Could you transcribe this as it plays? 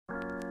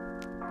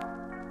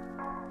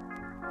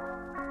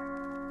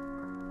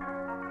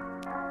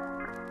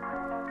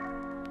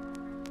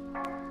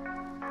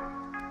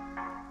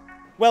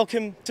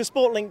Welcome to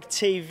Sportlink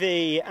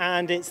TV,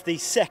 and it's the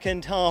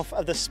second half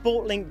of the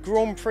Sportlink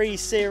Grand Prix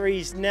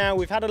Series now.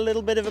 We've had a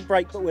little bit of a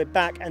break, but we're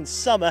back and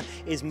summer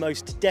is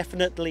most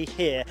definitely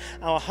here.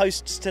 Our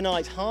hosts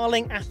tonight,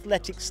 Harling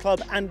Athletics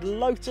Club and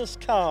Lotus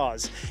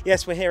Cars.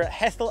 Yes, we're here at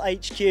Hethel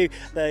HQ,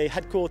 the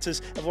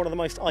headquarters of one of the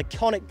most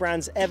iconic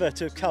brands ever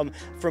to have come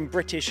from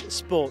British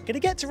sport. Going to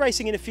get to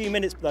racing in a few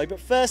minutes though, but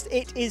first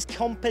it is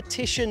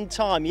competition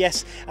time.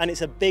 Yes, and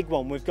it's a big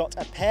one. We've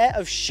got a pair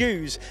of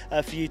shoes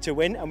for you to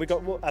win, and we've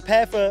got a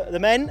pair for the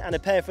men and a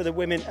pair for the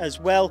women as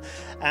well.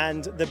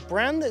 And the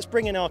brand that's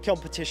bringing our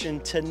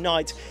competition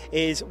tonight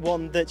is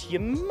one that you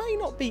may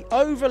not be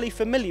overly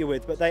familiar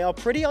with, but they are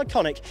pretty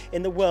iconic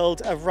in the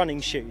world of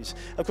running shoes.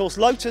 Of course,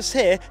 Lotus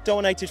here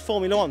dominated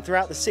Formula One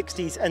throughout the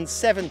 60s and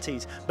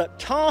 70s, but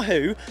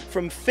Karhu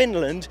from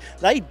Finland,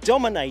 they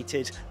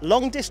dominated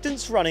long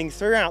distance running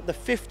throughout the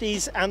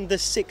 50s and the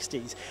 60s.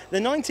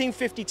 The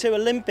 1952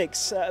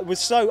 Olympics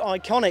was so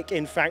iconic,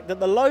 in fact, that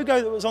the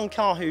logo that was on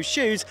Karhu's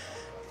shoes,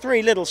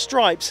 three little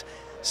stripes,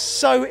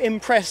 so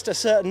impressed a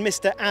certain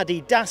Mr.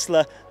 Addy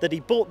Dassler that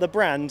he bought the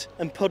brand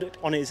and put it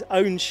on his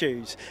own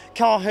shoes.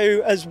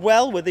 Karhu as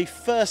well were the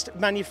first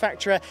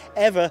manufacturer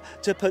ever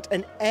to put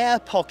an air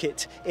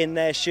pocket in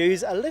their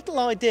shoes, a little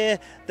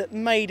idea that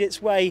made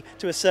its way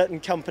to a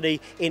certain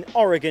company in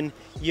Oregon,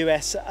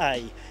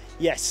 USA.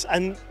 Yes,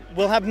 and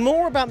we'll have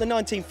more about the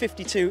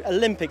 1952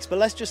 Olympics, but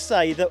let's just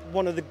say that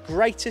one of the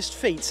greatest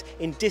feats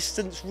in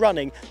distance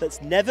running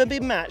that's never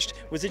been matched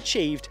was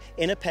achieved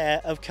in a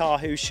pair of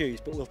Karhu shoes.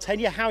 But we'll tell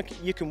you how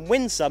you can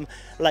win some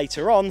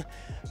later on.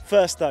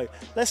 First though,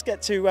 let's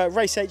get to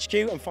Race HQ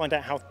and find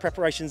out how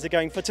preparations are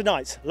going for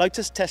tonight's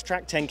Lotus Test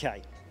Track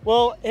 10K.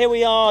 Well, here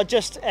we are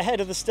just ahead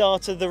of the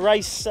start of the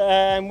race,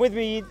 and with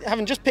me,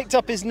 having just picked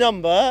up his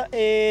number,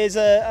 is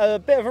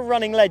a bit of a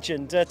running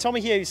legend, Tommy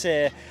Hughes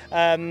here.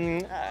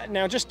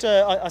 Now,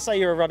 I say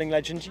you're a running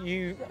legend.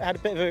 You had a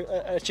bit of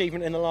an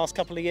achievement in the last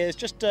couple of years.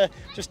 Just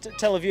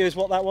tell the viewers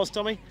what that was,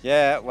 Tommy.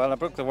 Yeah, well, I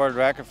broke the world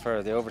record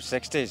for the over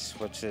 60s,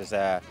 which is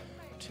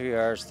 2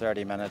 hours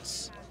 30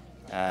 minutes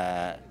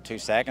 2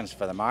 seconds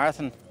for the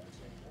marathon,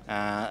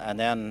 and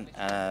then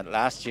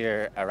last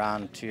year I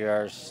ran 2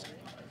 hours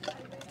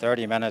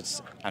 30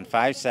 minutes and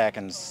 5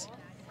 seconds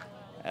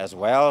as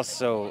well,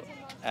 so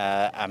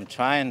I'm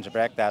trying to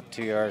break that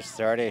 2 hours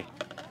 30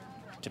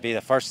 to be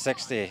the first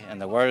 60 in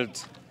the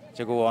world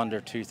to go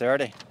under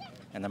 2:30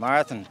 in the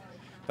marathon.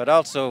 But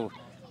also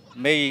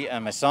me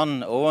and my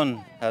son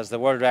Owen has the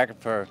world record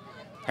for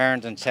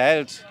parent and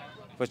child,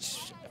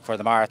 which for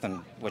the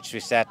marathon, which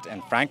we set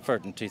in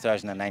Frankfurt in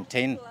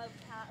 2019.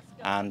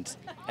 And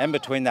in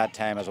between that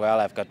time as well,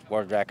 I've got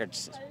world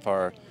records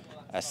for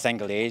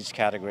single age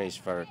categories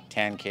for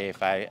 10K,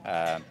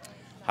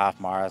 half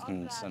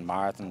marathons and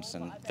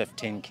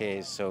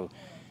 15Ks. So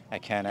I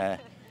kind of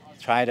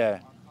try to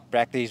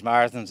break these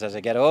marathons as I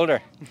get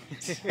older.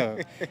 So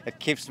it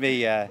keeps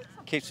me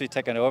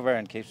ticking over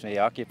and keeps me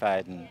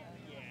occupied, and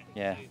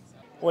yeah.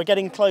 We're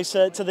getting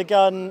closer to the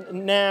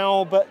gun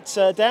now, but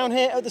down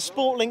here at the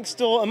Sportlink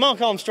store, and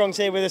Mark Armstrong's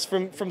here with us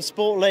from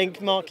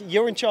Sportlink. Mark,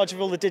 you're in charge of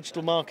all the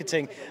digital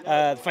marketing,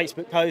 the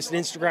Facebook posts and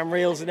Instagram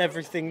reels and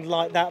everything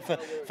like that for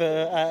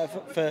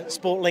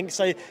Sportlink.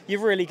 So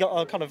you've really got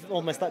a kind of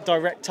almost that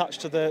direct touch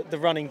to the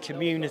running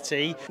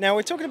community. Now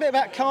we're talking a bit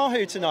about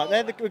Karhu tonight.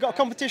 We've got a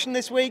competition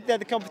this week. They're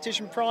the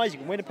competition prize. You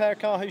can win a pair of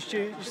Karhu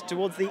shoes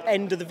towards the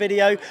end of the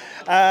video.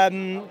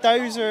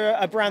 Those are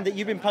a brand that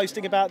you've been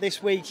posting about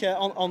this week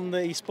on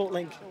the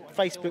Sportlink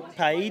Facebook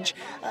page.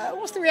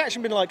 What's the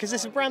reaction been like? Because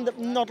it's a brand that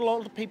not a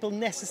lot of people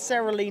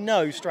necessarily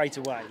know straight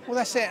away. Well,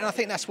 that's it, and I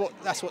think that's what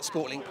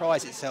Sportlink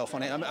prides itself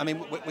on it. I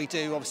mean, we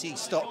do obviously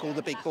stock all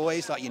the big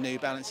boys like your New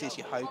Balances,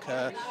 your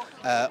Hoka,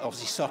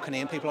 obviously Saucony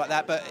and people like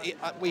that. But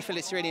we feel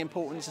it's really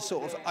important to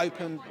sort of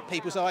open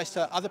people's eyes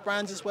to other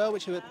brands as well,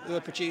 who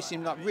are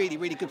producing like really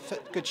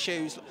good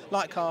shoes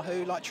like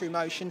Karhu, like True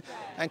Motion,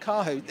 and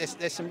Karhu.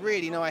 There's some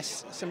really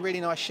nice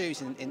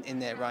shoes in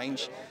their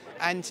range.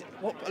 And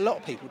what a lot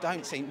of people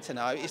don't seem to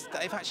know is that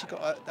they've actually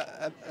got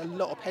a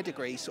lot of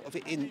pedigree sort of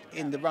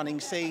in the running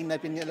scene.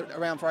 They've been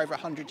around for over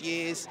 100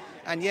 years,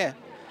 and yeah,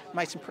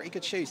 made some pretty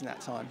good shoes in that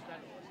time.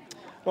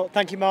 Well,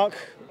 thank you, Mark.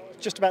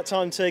 Just about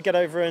time to get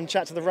over and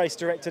chat to the race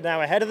director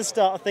now, ahead of the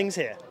start of things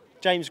here.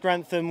 James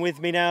Grantham with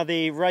me now,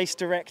 the race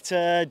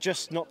director,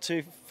 just not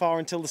too far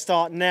until the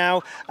start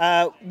now.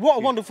 What a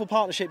wonderful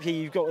partnership here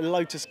you've got with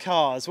Lotus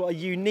Cars. What a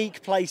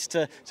unique place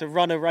to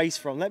run a race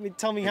from.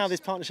 Tell me how this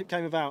partnership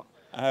came about.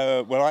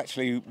 Well,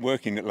 actually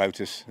working at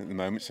Lotus at the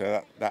moment,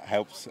 so that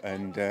helps.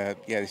 And yeah,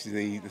 this is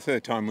the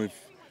third time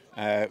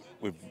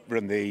we've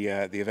run the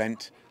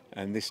event,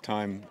 and this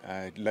time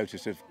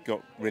Lotus have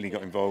really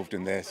got involved,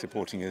 and they're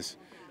supporting us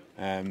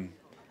and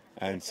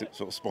sort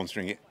of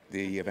sponsoring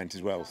the event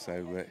as well.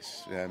 So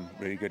it's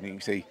really good. And you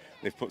can see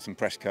they've put some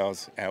press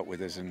cars out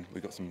with us, and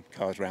we've got some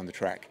cars around the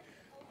track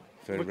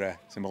for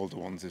some older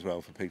ones as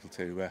well for people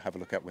to have a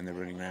look at when they're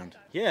running around.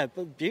 Yeah,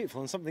 but beautiful,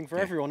 and something for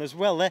everyone as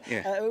well. The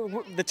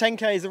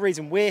 10K is the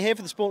reason we're here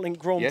for the Sportlink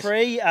Grand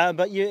Prix,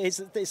 but it's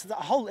the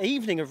whole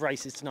evening of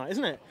races tonight,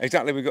 isn't it?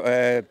 Exactly. We've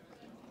got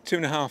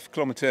 2.5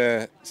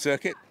 kilometre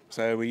circuit,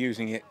 so we're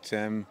using it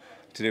to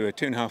do a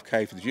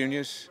 2.5k for the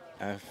juniors,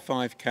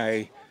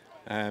 5k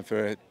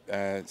for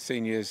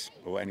seniors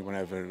or anyone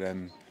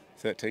over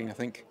 13, I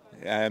think.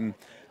 And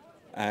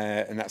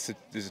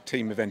there's a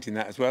team event in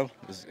that as well,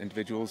 as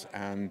individuals,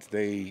 and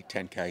the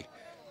 10k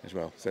as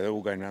well. So they're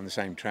all going around the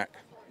same track,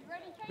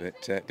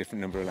 but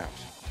different number of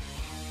laps.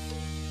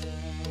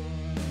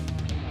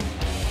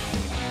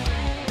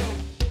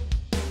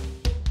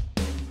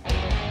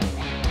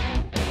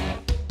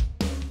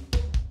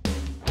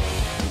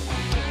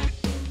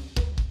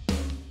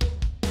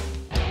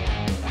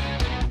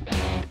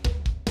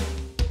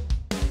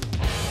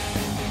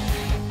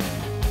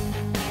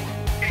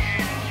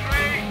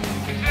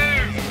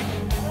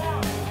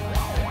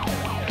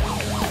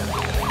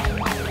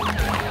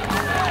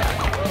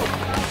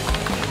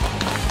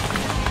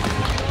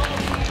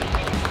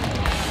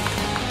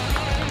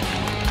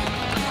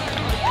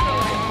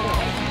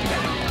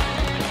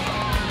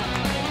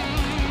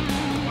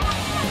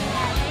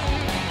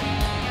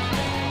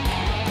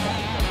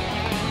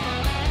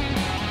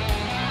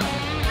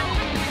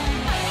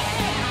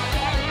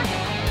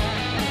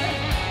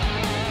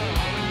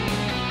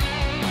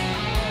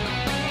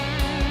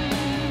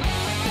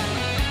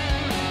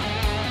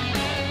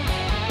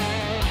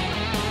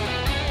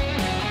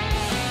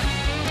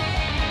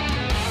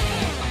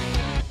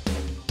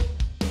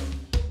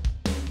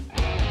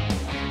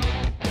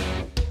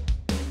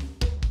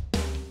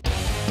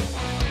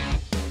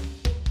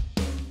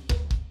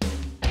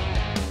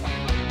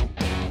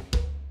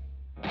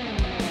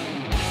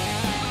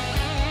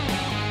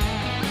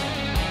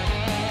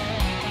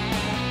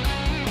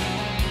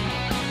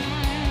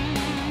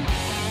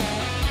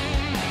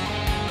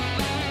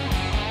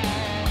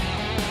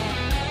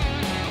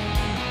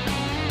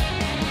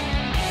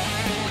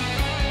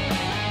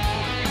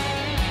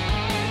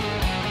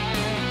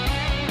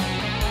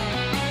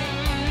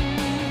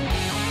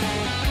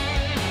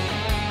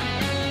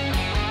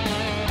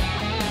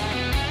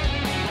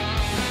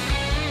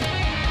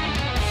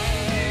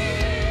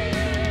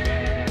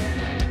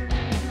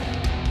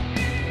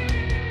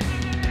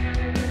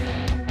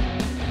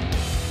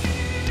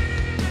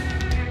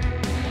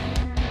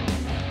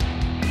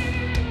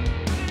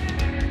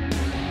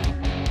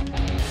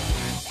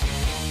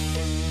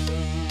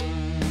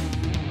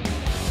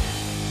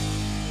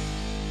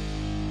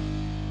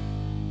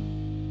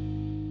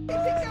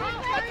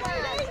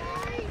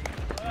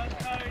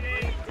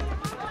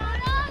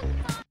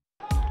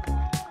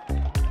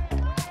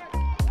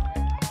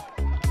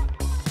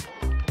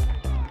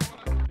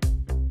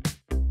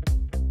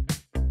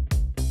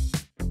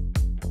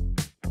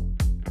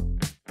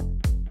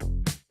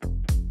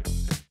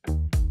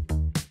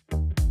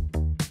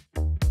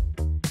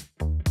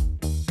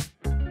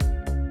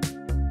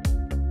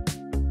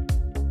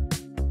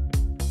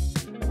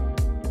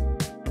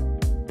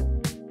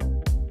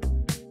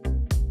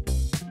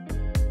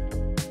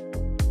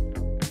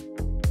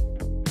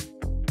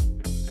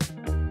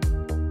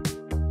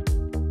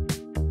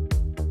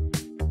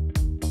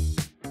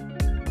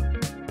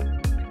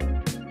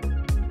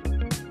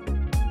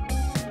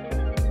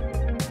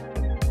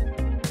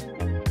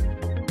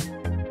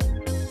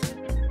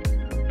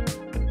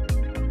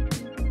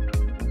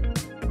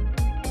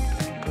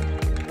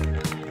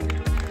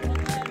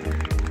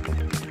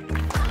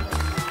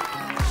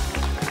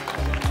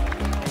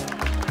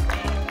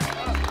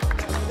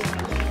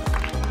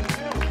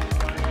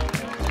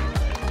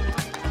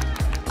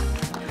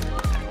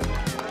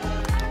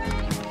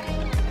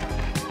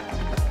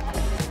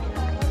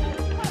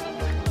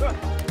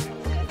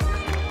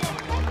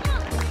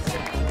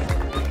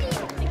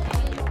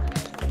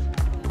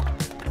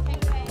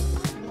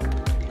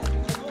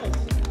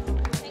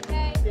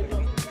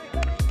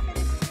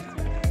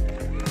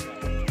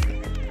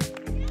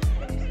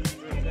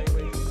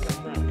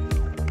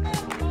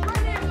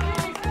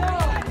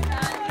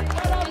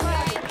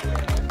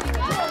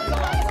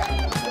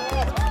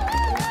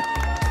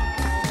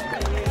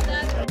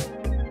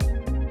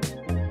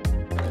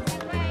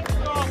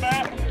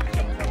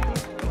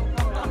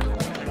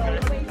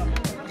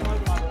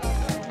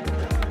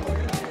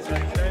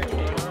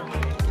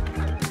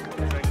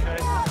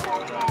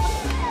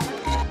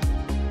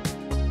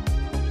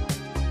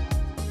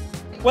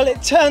 Well,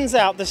 it turns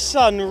out the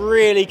sun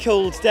really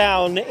cooled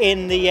down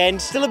in the end.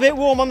 Still a bit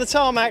warm on the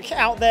tarmac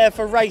out there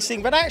for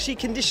racing, but actually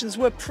conditions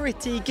were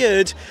pretty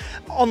good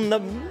on the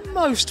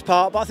most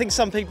part. But I think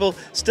some people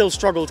still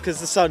struggled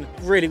because the sun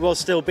really was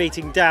still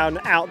beating down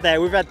out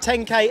there. We've had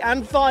 10k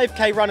and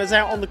 5k runners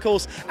out on the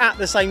course at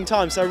the same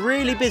time, so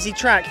really busy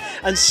track.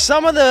 And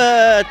some of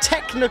the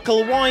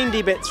technical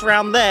windy bits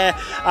around there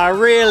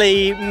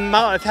really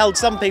might have held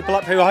some people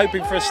up who are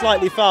hoping for a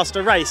slightly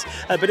faster race.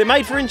 But it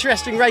made for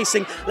interesting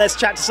racing. Let's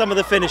chat to some of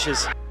the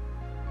finishers.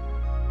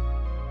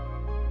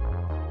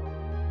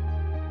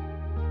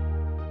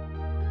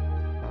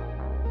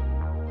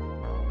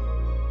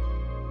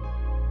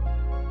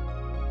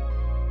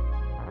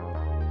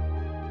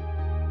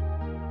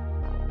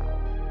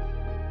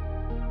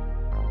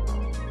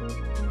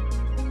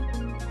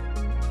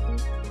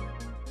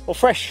 Well,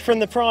 fresh from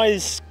the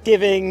prize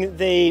giving,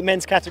 the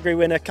men's category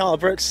winner Carl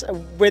Brooks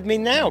with me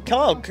now.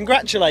 Carl,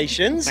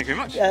 congratulations. Thank you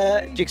very much.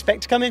 Do you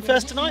expect to come in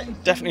first tonight?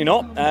 Definitely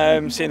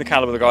not. Seeing the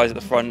calibre of the guys at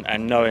the front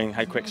and knowing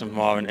how quick some of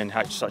them are and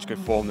how such good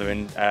form they're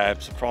in,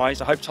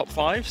 surprised. I hope top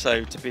 5,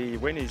 so to be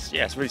win is,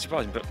 yeah, it's really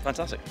surprising, but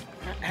fantastic.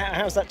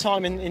 How's that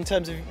time in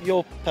terms of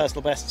your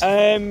personal best?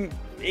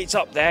 It's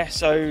up there,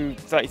 so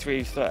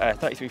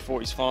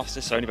 33.40 is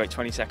fastest, so only about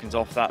 20 seconds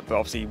off that, but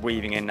obviously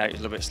weaving in and out is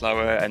a little bit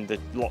slower, and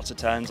lots of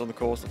turns on the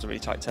course, lots of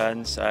really tight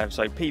turns, so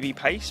PB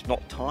pace,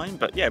 not time,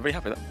 but yeah, really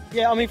happy with that.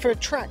 Yeah, I mean, for a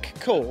track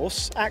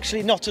course,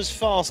 actually not as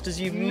fast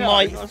as you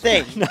might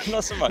think. No,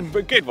 not so much,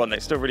 but good one.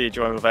 It's still a really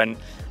enjoyable event.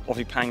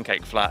 Obviously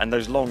pancake flat, and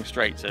those long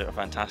straights are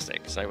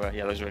fantastic, so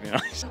yeah, those are really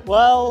nice.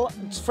 Well,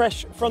 it's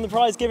fresh from the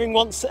prize giving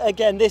once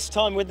again, this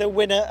time with the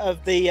winner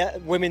of the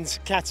women's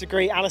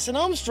category, Alison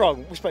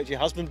Armstrong. We spoke to your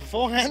husband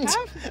beforehand.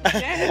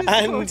 Yeah,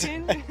 and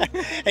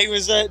he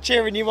was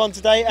cheering you on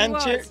today and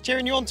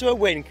cheering you on to a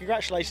win.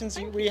 Congratulations.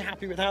 Were you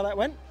happy with how that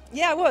went?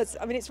 Yeah, I was.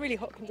 I mean, it's really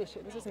hot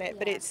conditions, isn't it?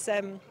 But it's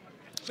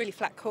really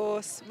flat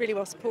course, really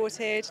well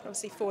supported.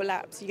 Obviously 4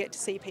 laps, you get to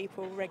see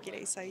people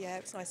regularly, so yeah,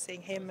 it's nice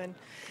seeing him and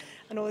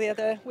all the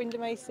other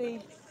Wyndham AC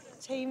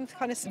team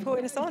kind of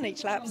supporting us on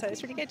each lap, so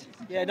it's really good.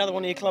 Yeah, another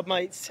one of your club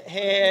mates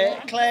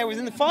here. Claire was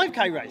in the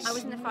 5k race. I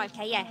was in the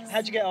 5k, yes.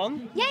 How'd you get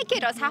on? Yeah,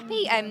 good. I was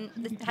happy. I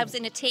was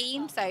in a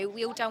team, so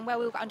we all done well.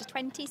 We all got under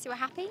 20, so we're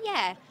happy.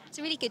 Yeah, it's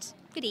a really good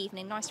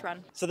evening. Nice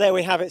run. So there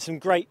we have it. Some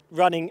great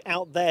running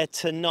out there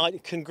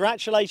tonight.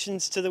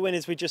 Congratulations to the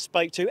winners we just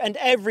spoke to and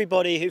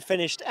everybody who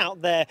finished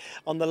out there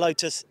on the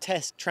Lotus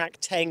Test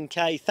Track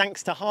 10k.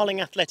 Thanks to Harling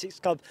Athletics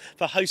Club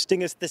for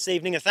hosting us this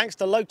evening, and thanks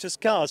to Lotus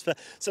Cars for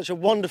such a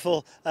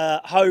wonderful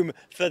home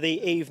for the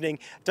evening.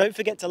 Don't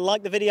forget to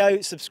like the video,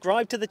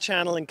 subscribe to the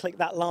channel and click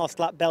that last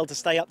lap bell to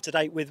stay up to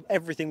date with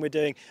everything we're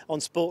doing on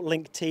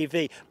Sportlink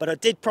TV. But I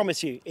did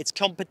promise you it's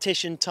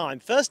competition time.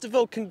 First of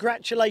all,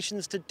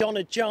 congratulations to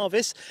Donna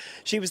Jarvis.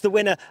 She was the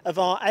winner of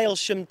our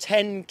Aylsham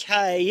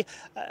 10k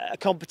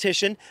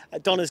competition.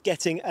 Donna's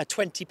getting a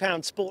 £20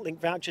 Sportlink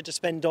voucher to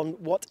spend on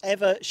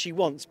whatever she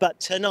wants.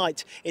 But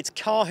tonight it's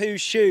Karhu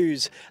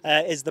shoes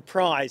is the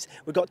prize.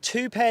 We've got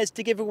 2 pairs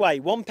to give away,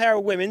 1 pair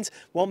of women's,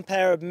 1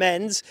 pair of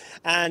men's,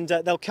 and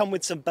they'll come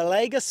with some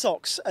Belega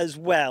socks as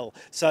well.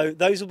 So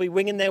those will be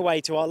winging their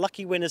way to our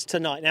lucky winners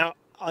tonight. Now,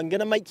 I'm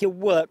going to make you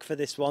work for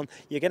this one.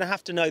 You're going to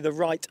have to know the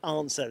right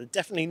answer.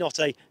 Definitely not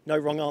a no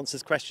wrong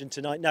answers question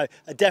tonight. No,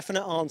 a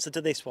definite answer to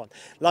this one.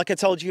 Like I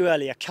told you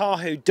earlier,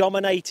 Karhu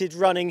dominated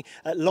running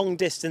at long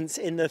distance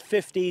in the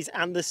 50s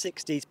and the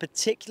 60s,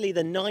 particularly the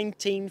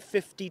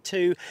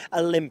 1952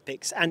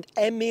 Olympics. And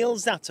Emil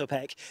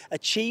Zatopek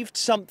achieved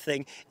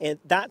something in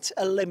that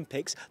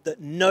Olympics that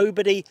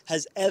nobody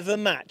has ever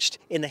matched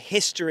in the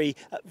history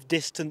of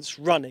distance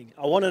running.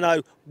 I want to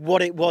know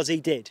what it was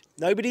he did.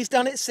 Nobody's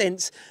done it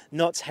since.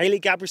 Not Haile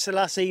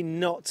Gebrselassie,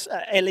 not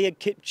Eliud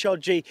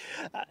Kipchoge,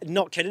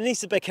 not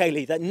Kenenisa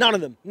Bekele.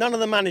 None of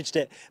them managed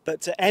it.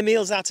 But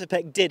Emil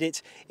Zatopek did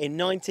it in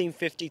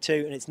 1952,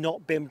 and it's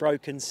not been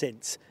broken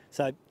since.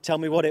 So tell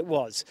me what it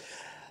was.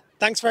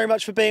 Thanks very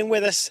much for being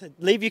with us.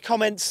 Leave your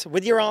comments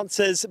with your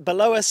answers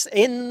below us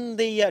in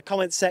the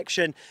comments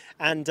section,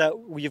 and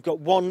you've got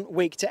 1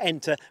 week to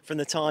enter from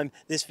the time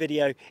this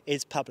video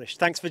is published.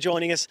 Thanks for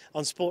joining us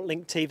on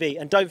Sportlink TV,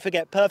 and don't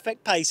forget,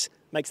 perfect pace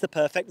makes the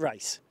perfect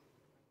race.